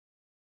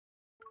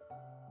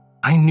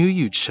I knew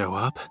you'd show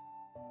up.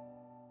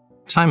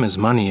 Time is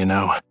money, you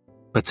know,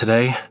 but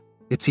today,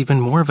 it's even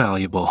more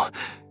valuable.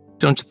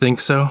 Don't you think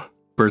so,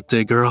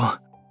 birthday girl?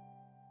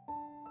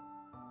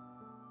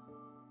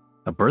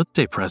 A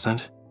birthday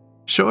present?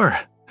 Sure.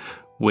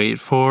 Wait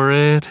for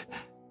it.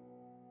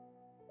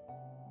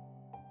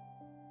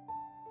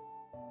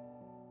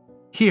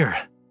 Here.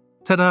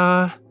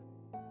 Ta-da!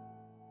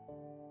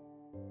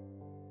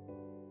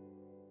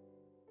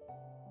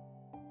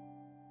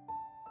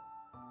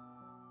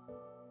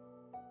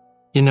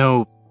 You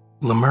know,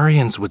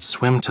 Lemurians would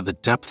swim to the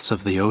depths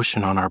of the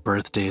ocean on our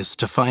birthdays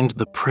to find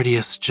the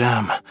prettiest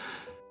gem.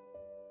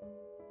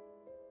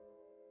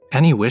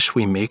 Any wish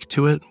we make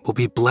to it will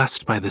be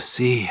blessed by the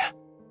sea.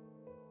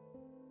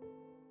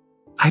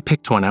 I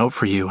picked one out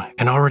for you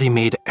and already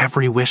made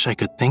every wish I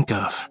could think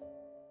of.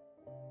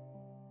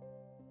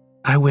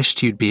 I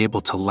wished you'd be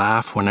able to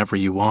laugh whenever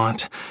you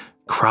want,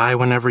 cry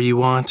whenever you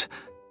want,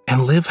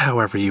 and live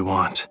however you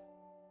want.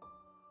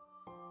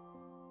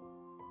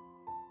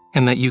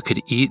 And that you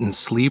could eat and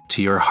sleep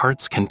to your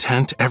heart's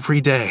content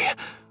every day.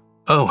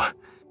 Oh,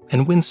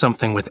 and win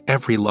something with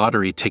every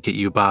lottery ticket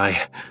you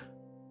buy.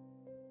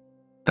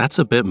 That's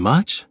a bit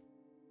much?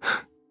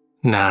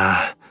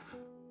 Nah,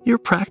 you're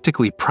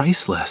practically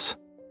priceless.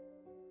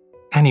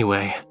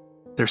 Anyway,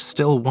 there's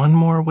still one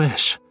more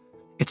wish.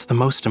 It's the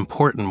most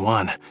important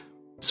one,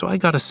 so I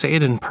gotta say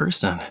it in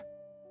person.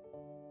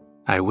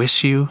 I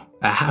wish you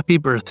a happy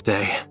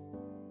birthday.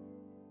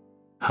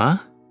 Huh?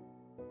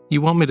 You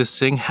want me to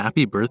sing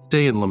happy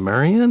birthday in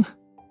Lemurian?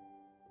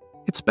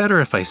 It's better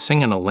if I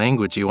sing in a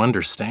language you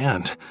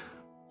understand,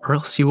 or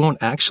else you won't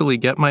actually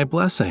get my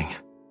blessing.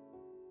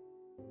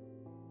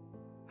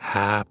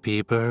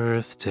 Happy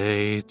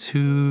birthday to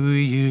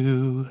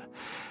you.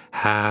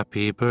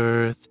 Happy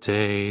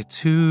birthday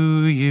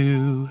to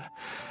you.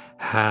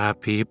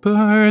 Happy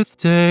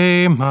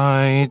birthday,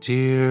 my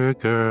dear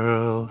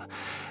girl.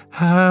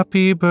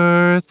 Happy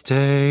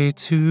birthday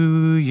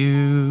to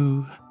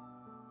you.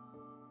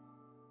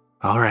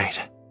 All right,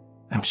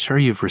 I'm sure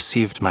you've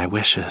received my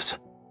wishes.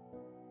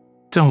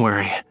 Don't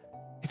worry,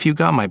 if you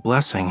got my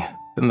blessing,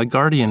 then the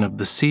guardian of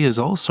the sea is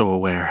also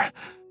aware.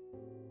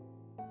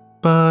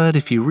 But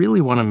if you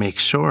really want to make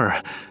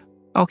sure,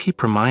 I'll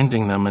keep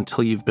reminding them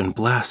until you've been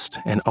blessed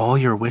and all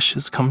your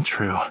wishes come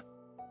true.